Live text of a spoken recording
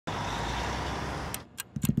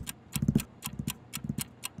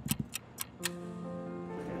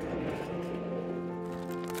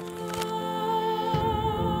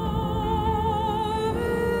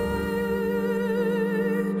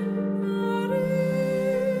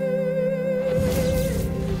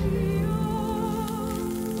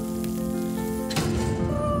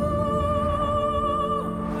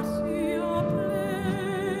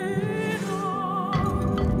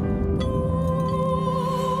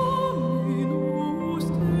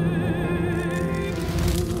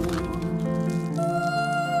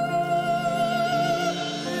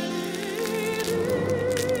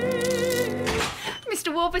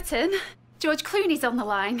Mr. Warburton, George Clooney's on the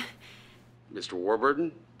line. Mr.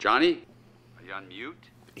 Warburton? Johnny? Are you on mute?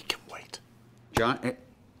 He can wait. John,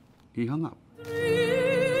 he hung up.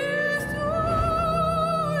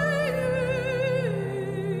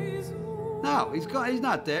 No, he's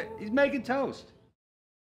not there. He's making toast.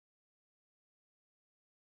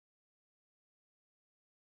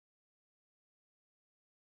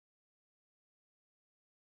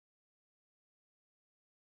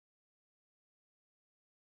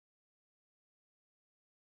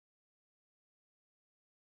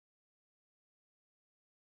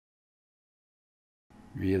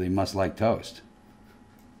 Really must like toast.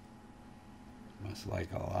 Must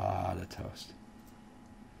like a lot of toast.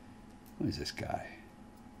 Who is this guy?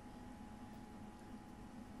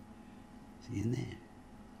 Is he in there?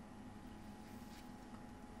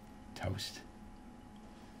 Toast?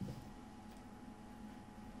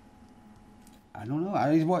 I don't know.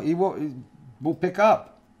 He won't pick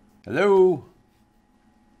up. Hello?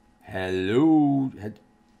 Hello? Did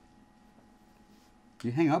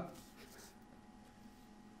you hang up?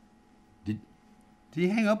 Did he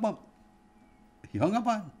hang up on? He hung up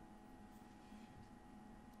on?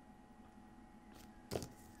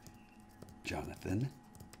 Jonathan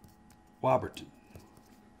Warburton.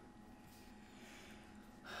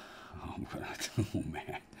 Oh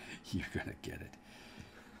man, you're gonna get it.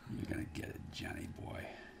 You're gonna get it, Johnny boy.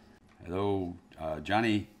 Hello,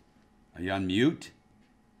 Johnny. Are you on mute?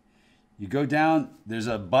 You go down. There's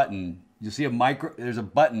a button. You'll see a micro. There's a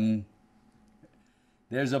button.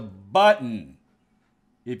 There's a button.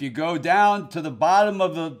 If you go down to the bottom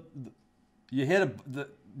of you hit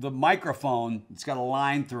the microphone, it's got a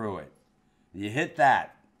line through it. You hit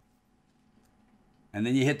that. And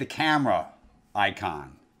then you hit the camera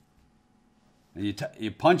icon. And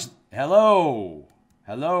you punch, hello,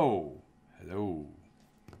 hello, hello.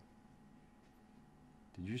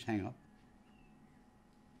 Did you just hang up?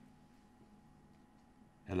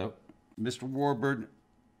 Hello? Mr. Warburton.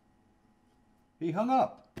 He hung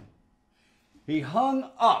up. He hung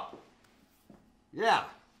up. Yeah.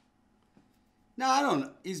 No, I don't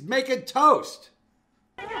know. He's making toast.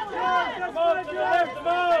 Come on, to the left, come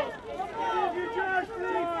on!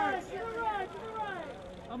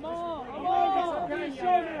 Come on, give me a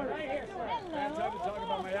shoulder! Right here, sir. I'm talking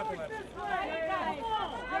about my epilepsy.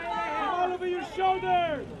 Come on over your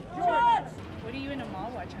shoulder! George! What are you in a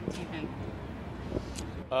mall watch on TV?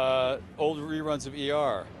 Old reruns of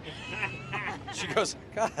ER. She goes,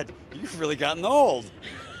 God, you've really gotten old.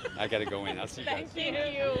 I gotta go in. I'll see you guys. Thank you.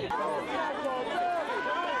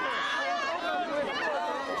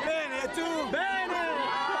 Bene, tu! Bene!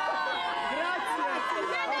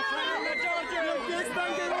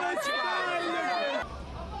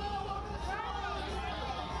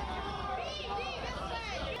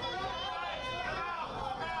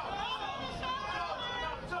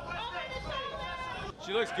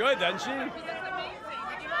 She looks good, doesn't she?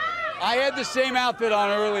 I had the same outfit on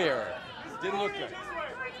earlier. Didn't look good.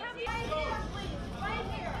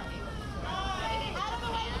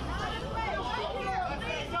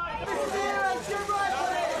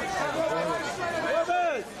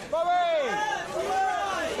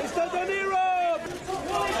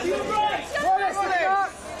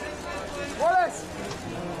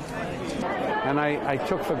 And I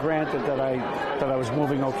took for granted that I was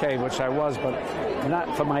moving okay, which I was, but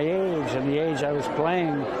not for my age and the age I was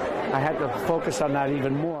playing. I had to focus on that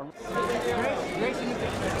even more.